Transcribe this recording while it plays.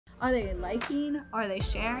Are they liking? Are they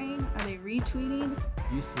sharing? Are they retweeting?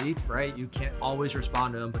 You sleep, right? You can't always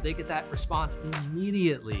respond to them, but they get that response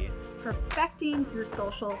immediately. Perfecting your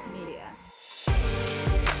social media.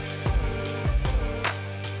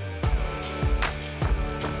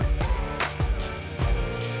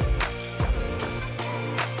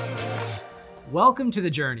 Welcome to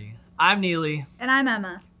The Journey. I'm Neely. And I'm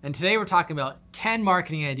Emma. And today we're talking about 10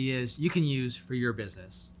 marketing ideas you can use for your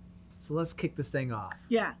business. So let's kick this thing off.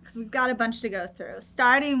 Yeah, because we've got a bunch to go through,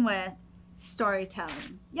 starting with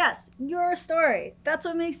storytelling. Yes, your story. That's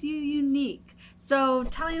what makes you unique. So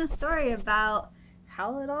telling a story about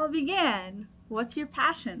how it all began. What's your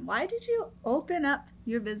passion? Why did you open up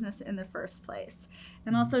your business in the first place?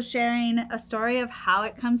 And also sharing a story of how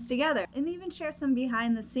it comes together, and even share some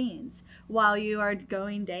behind the scenes while you are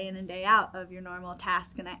going day in and day out of your normal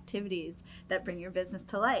tasks and activities that bring your business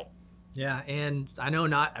to light. Yeah, and I know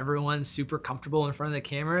not everyone's super comfortable in front of the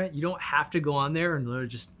camera. You don't have to go on there and literally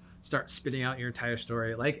just start spitting out your entire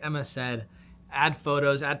story. Like Emma said, add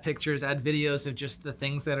photos, add pictures, add videos of just the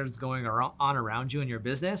things that are going on around you in your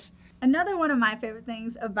business. Another one of my favorite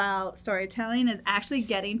things about storytelling is actually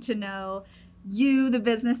getting to know you, the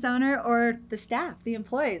business owner, or the staff, the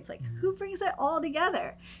employees, like who brings it all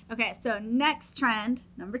together. Okay, so next trend,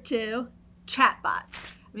 number 2,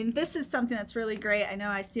 chatbots. I mean, this is something that's really great. I know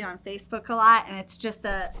I see it on Facebook a lot, and it's just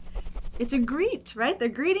it's a greet, right? They're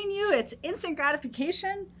greeting you. It's instant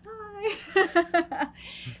gratification. Hi.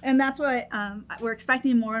 And that's what we're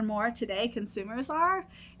expecting more and more today, consumers are,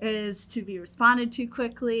 is to be responded to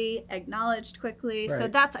quickly, acknowledged quickly. Right. So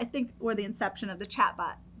that's, I think, where the inception of the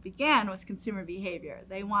chatbot began, was consumer behavior.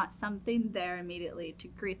 They want something there immediately to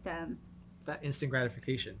greet them. That instant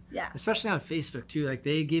gratification. Yeah. Especially on Facebook too. Like,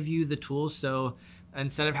 they give you the tools, so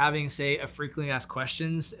instead of having, say, a frequently asked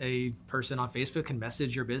questions, a person on Facebook can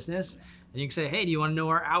message your business and you can say, hey, do you want to know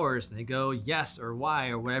our hours? And they go yes or Y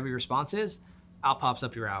or whatever your response is, out pops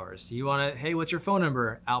up your hours. You want to, hey, what's your phone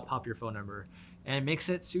number? Out pop your phone number. And it makes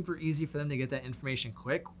it super easy for them to get that information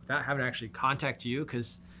quick without having to actually contact you,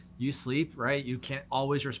 because you sleep, right? You can't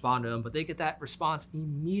always respond to them, but they get that response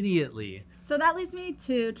immediately. So that leads me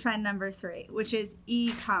to trend number 3, which is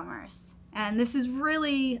e-commerce. And this is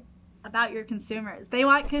really about your consumers. They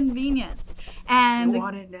want convenience. And they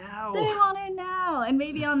want it now. They want it now, and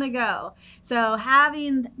maybe on the go. So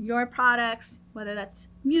having your products, whether that's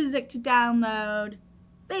music to download,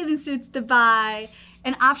 bathing suits to buy,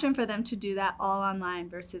 an option for them to do that all online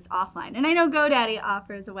versus offline. And I know GoDaddy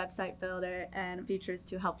offers a website builder and features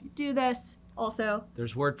to help you do this. Also,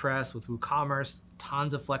 there's WordPress with WooCommerce,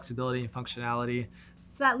 tons of flexibility and functionality.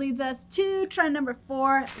 So that leads us to trend number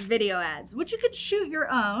 4, video ads, which you could shoot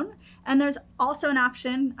your own. And there's also an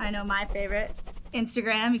option, I know my favorite,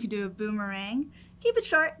 Instagram. You could do a boomerang. Keep it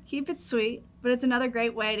short, keep it sweet, but it's another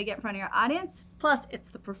great way to get in front of your audience. Plus, it's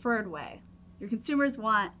the preferred way. Your consumers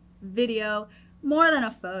want video more than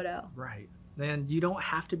a photo. Right. And you don't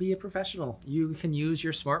have to be a professional. You can use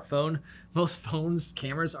your smartphone. Most phones,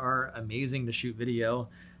 cameras are amazing to shoot video.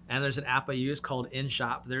 And there's an app I use called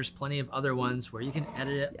InShot. There's plenty of other ones where you can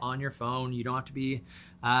edit it on your phone. You don't have to be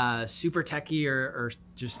super techie or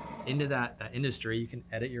just into that industry. You can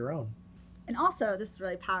edit your own. And also, this is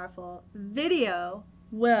really powerful, video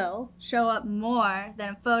will show up more than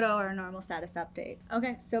a photo or a normal status update.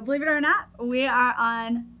 Okay, so believe it or not, we are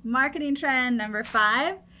on marketing trend number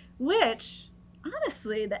 5, which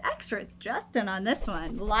honestly, the experts just in on this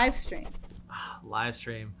one, Livestream.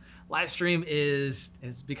 Livestream. Livestream is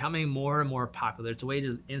becoming more and more popular. It's a way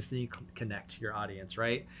to instantly connect to your audience,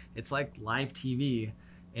 right? It's like live TV.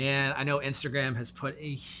 And I know Instagram has put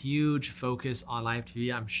a huge focus on live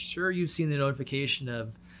TV. I'm sure you've seen the notification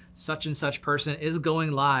of such and such person is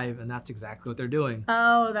going live, and that's exactly what they're doing.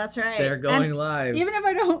 Oh, that's right. They're going live. Even if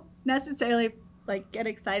I don't necessarily get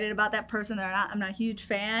excited about that person, I'm not a huge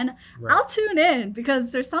fan, right. I'll tune in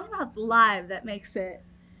because there's something about live that makes it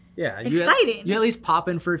exciting. You at least pop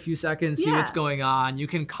in for a few seconds, see what's going on. You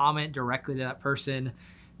can comment directly to that person.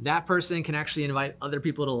 That person can actually invite other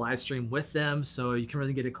people to live stream with them, so you can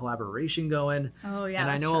really get a collaboration going. Oh yeah, and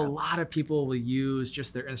I know a lot of people will use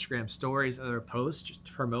just their Instagram stories or their posts just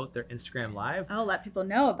to promote their Instagram live. I'll let people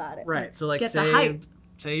know about it. Right. So get the hype.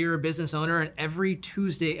 Say you're a business owner, and every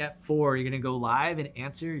Tuesday at 4, you're gonna go live and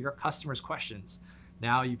answer your customers' questions.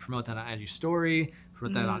 Now you promote that on IG story,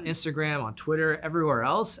 promote that on Instagram, on Twitter, everywhere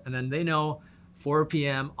else, and then they know 4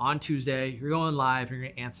 p.m. on Tuesday, you're going live, you're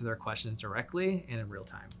gonna answer their questions directly and in real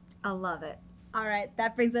time. I love it. All right,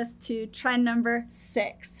 that brings us to trend number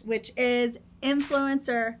 6, which is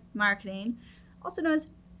influencer marketing, also known as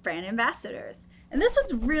brand ambassadors. And this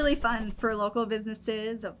was really fun for local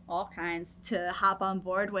businesses of all kinds to hop on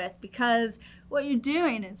board with, because what you're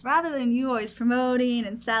doing is, rather than you always promoting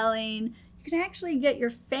and selling, you can actually get your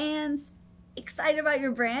fans excited about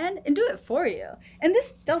your brand and do it for you. And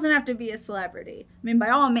this doesn't have to be a celebrity. I mean, by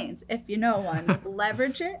all means, if you know one,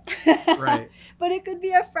 leverage it. Right. But it could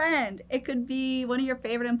be a friend. It could be one of your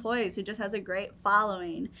favorite employees who just has a great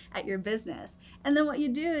following at your business. And then what you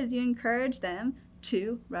do is you encourage them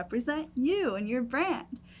to represent you and your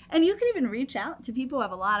brand. And you can even reach out to people who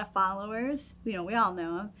have a lot of followers, we all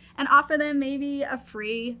know them, and offer them maybe a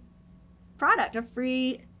free product, a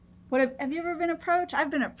free, have you ever been approached?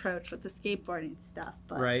 I've been approached with the skateboarding stuff.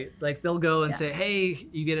 But right. Like they'll go and say, hey,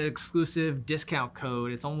 you get an exclusive discount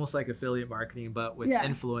code. It's almost like affiliate marketing, but with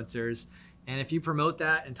influencers. And if you promote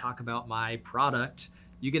that and talk about my product,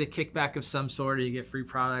 you get a kickback of some sort, or you get free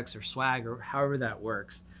products or swag, or however that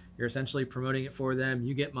works. You're essentially promoting it for them.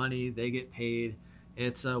 You get money, they get paid.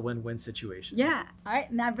 It's a win-win situation. Yeah. All right.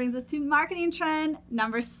 And that brings us to marketing trend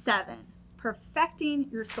number 7, perfecting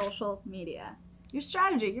your social media, your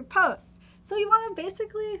strategy, your posts. So you want to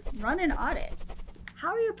basically run an audit. How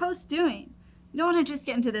are your posts doing? You don't want to just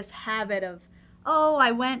get into this habit of, oh,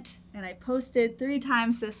 I went and I posted 3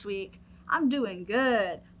 times this week. I'm doing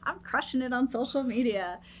good. I'm crushing it on social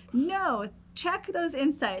media. No, check those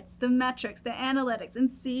insights, the metrics, the analytics, and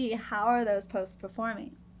see how are those posts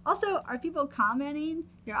performing. Also, are people commenting?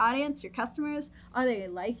 Your audience, your customers, are they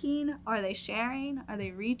liking? Are they sharing? Are they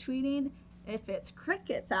retweeting? If it's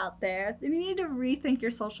crickets out there, then you need to rethink your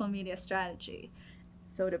social media strategy.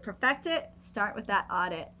 So to perfect it, start with that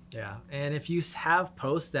audit. Yeah, and if you have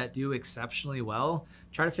posts that do exceptionally well,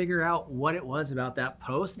 try to figure out what it was about that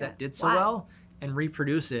post that did so well and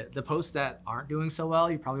reproduce it. The posts that aren't doing so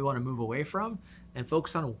well, you probably want to move away from and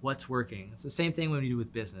focus on what's working. It's the same thing when we do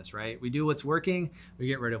with business, right? We do what's working, we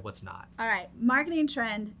get rid of what's not. All right, marketing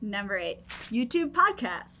trend number 8, YouTube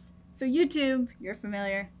podcasts. So YouTube, you're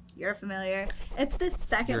familiar. It's the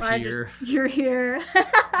second largest. You're here.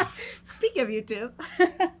 Speak of YouTube.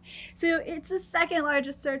 So it's the second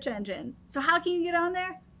largest search engine. So how can you get on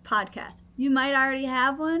there? Podcast. You might already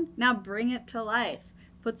have one. Now bring it to life.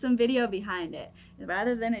 Put some video behind it,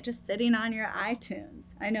 rather than it just sitting on your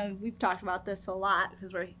iTunes. I know we've talked about this a lot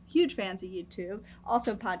because we're huge fans of YouTube,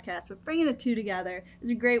 also podcasts, but bringing the two together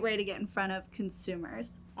is a great way to get in front of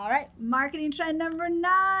consumers. All right, marketing trend number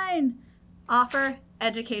 9. Offer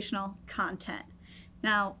educational content.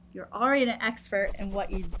 Now, you're already an expert in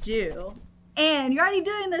what you do, and you're already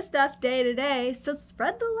doing this stuff day to day, so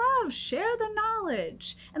spread the love, share the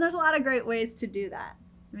knowledge. And there's a lot of great ways to do that.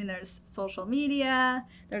 I mean, there's social media,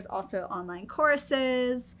 there's also online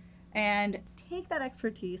courses, and take that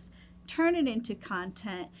expertise, turn it into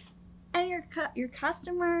content, and your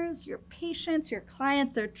customers, your patients, your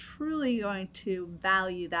clients, they're truly going to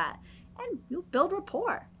value that, and you'll build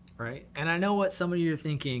rapport. Right. And I know what some of you are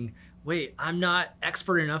thinking, wait, I'm not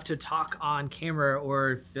expert enough to talk on camera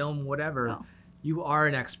or film whatever. No. You are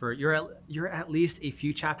an expert. You're at least a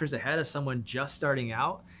few chapters ahead of someone just starting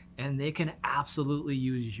out, and they can absolutely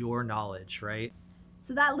use your knowledge, right?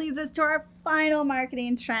 So that leads us to our final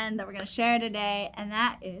marketing trend that we're going to share today, and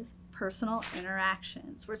that is personal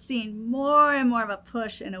interactions. We're seeing more and more of a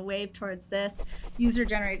push and a wave towards this.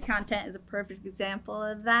 User-generated content is a perfect example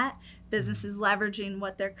of that. Businesses leveraging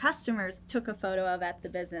what their customers took a photo of at the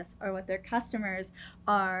business, or what their customers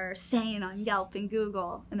are saying on Yelp and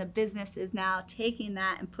Google, and the business is now taking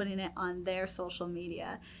that and putting it on their social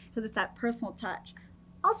media because it's that personal touch.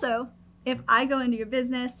 Also, if I go into your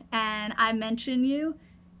business and I mention you,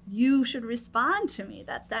 you should respond to me.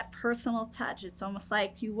 That's that personal touch. It's almost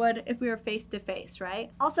like you would if we were face to face,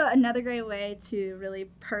 right? Also, another great way to really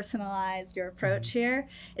personalize your approach here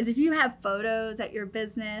is if you have photos at your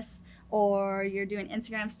business or you're doing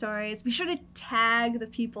Instagram stories, be sure to tag the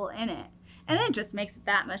people in it. And it just makes it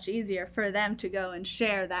that much easier for them to go and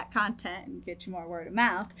share that content and get you more word of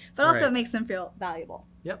mouth, but also it makes them feel valuable.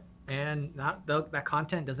 Yep. And that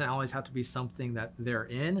content doesn't always have to be something that they're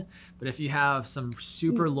in, but if you have some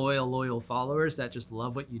super loyal followers that just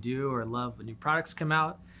love what you do or love when new products come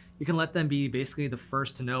out, you can let them be basically the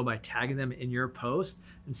first to know by tagging them in your post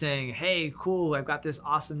and saying, hey, cool, I've got this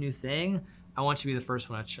awesome new thing. I want you to be the first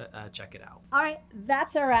one to check it out. All right,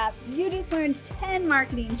 that's a wrap. You just learned 10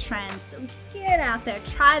 marketing trends, so get out there,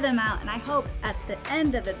 try them out, and I hope at the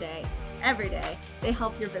end of the day, every day, they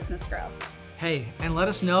help your business grow. Hey, and let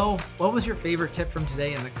us know what was your favorite tip from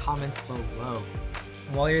today in the comments below.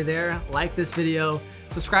 And while you're there, like this video,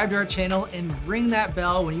 subscribe to our channel, and ring that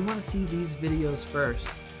bell when you want to see these videos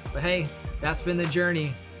first. But hey, that's been the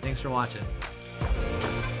journey. Thanks for watching.